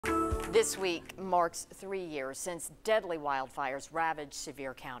This week marks 3 years since deadly wildfires ravaged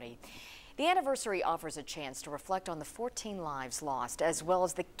Sevier County. The anniversary offers a chance to reflect on the 14 lives lost, as well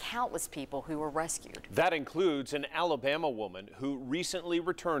as the countless people who were rescued. That includes an Alabama woman who recently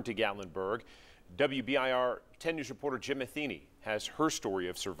returned to Gatlinburg. WBIR 10 News reporter Jim Matheny has her story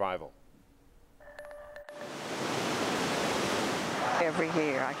of survival. Every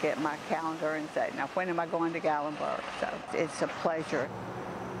year I get my calendar and say, now when am I going to Gatlinburg? So it's a pleasure.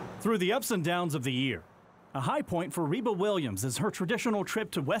 Through the ups and downs of the year, a high point for Reba Williams is her traditional trip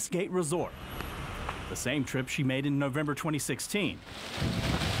to Westgate Resort. The same trip she made in November 2016,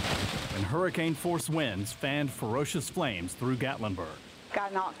 when hurricane-force winds fanned ferocious flames through Gatlinburg.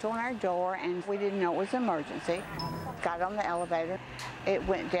 Got knocked on our door and we didn't know it was an emergency. Got on the elevator, it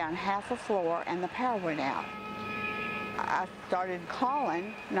went down half a floor and the power went out. I started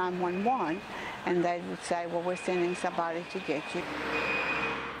calling 911 and they would say, well, we're sending somebody to get you.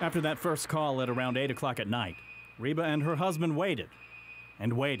 After that first call at around 8 o'clock at night, Reba and her husband waited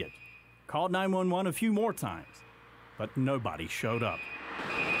and waited, called 911 a few more times, but nobody showed up.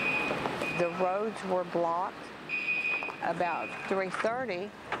 The roads were blocked. About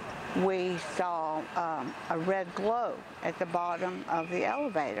 3:30, we saw a red glow at the bottom of the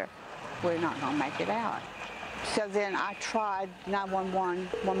elevator. We're not going to make it out. So then I tried 911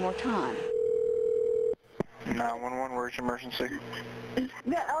 one more time. 911, where's your emergency?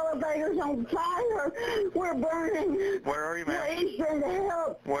 The elevator's on fire. We're burning. Where are you, ma'am? Please send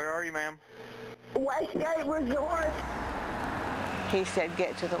help. Where are you, ma'am? Westgate Resort. He said,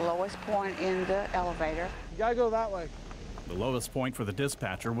 get to the lowest point in the elevator. You gotta go that way. The lowest point for the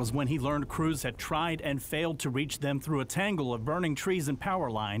dispatcher was when he learned crews had tried and failed to reach them through a tangle of burning trees and power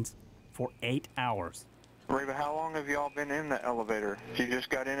lines for 8 hours. Reba, how long have y'all been in the elevator? You just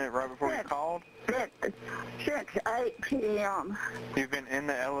got in it right before you called? Since 8 p.m. You've been in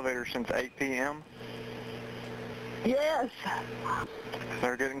the elevator since 8 p.m.? Yes.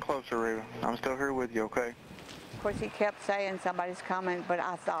 They're getting closer, Reba. I'm still here with you, okay? Of course, he kept saying somebody's coming, but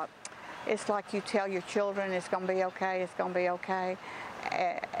I thought, it's like you tell your children it's going to be okay, it's going to be okay,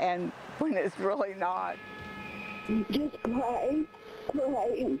 and when it's really not. Just pray.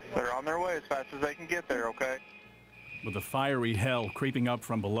 They're on their way as fast as they can get there, okay? With the fiery hell creeping up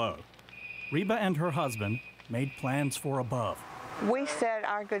from below, Reba and her husband made plans for above. We said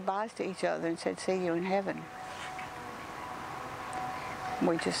our goodbyes to each other and said, see you in heaven.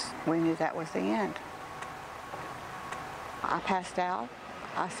 We knew that was the end. I passed out.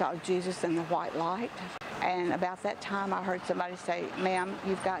 I saw Jesus in the white light. And about that time, I heard somebody say, ma'am,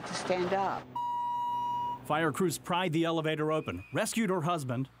 you've got to stand up. Fire crews pried the elevator open, rescued her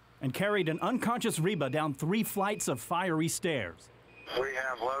husband, and carried an unconscious Reba down 3 flights of fiery stairs. We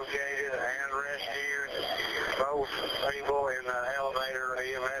have located and rescued both people in the elevator.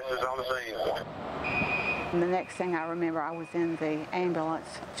 EMS is on the scene. And the next thing I remember, I was in the ambulance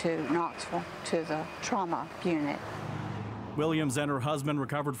to Knoxville, to the trauma unit. Williams and her husband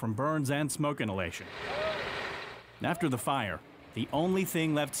recovered from burns and smoke inhalation. After the fire, the only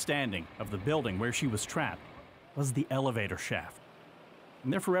thing left standing of the building where she was trapped was the elevator shaft.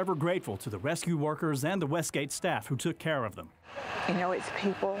 And they're forever grateful to the rescue workers and the Westgate staff who took care of them. You know, it's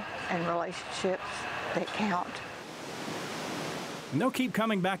people and relationships that count. And they'll keep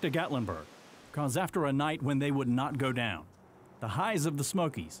coming back to Gatlinburg, because after a night when they would not go down, the highs of the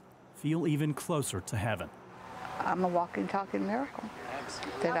Smokies feel even closer to heaven. I'm a walking, talking miracle.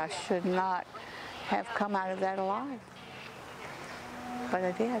 That I should not have come out of that alive. But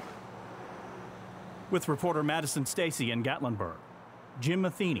I did. With reporter Madison Stacy in Gatlinburg, Jim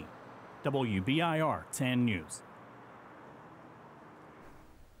Matheny, WBIR 10 News.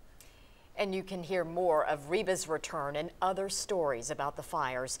 And you can hear more of Reba's return and other stories about the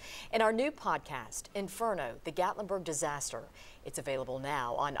fires in our new podcast, Inferno, the Gatlinburg Disaster. It's available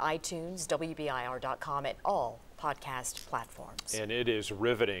now on iTunes, WBIR.com, and all podcast platforms. And it is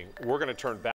riveting. We're going to turn back.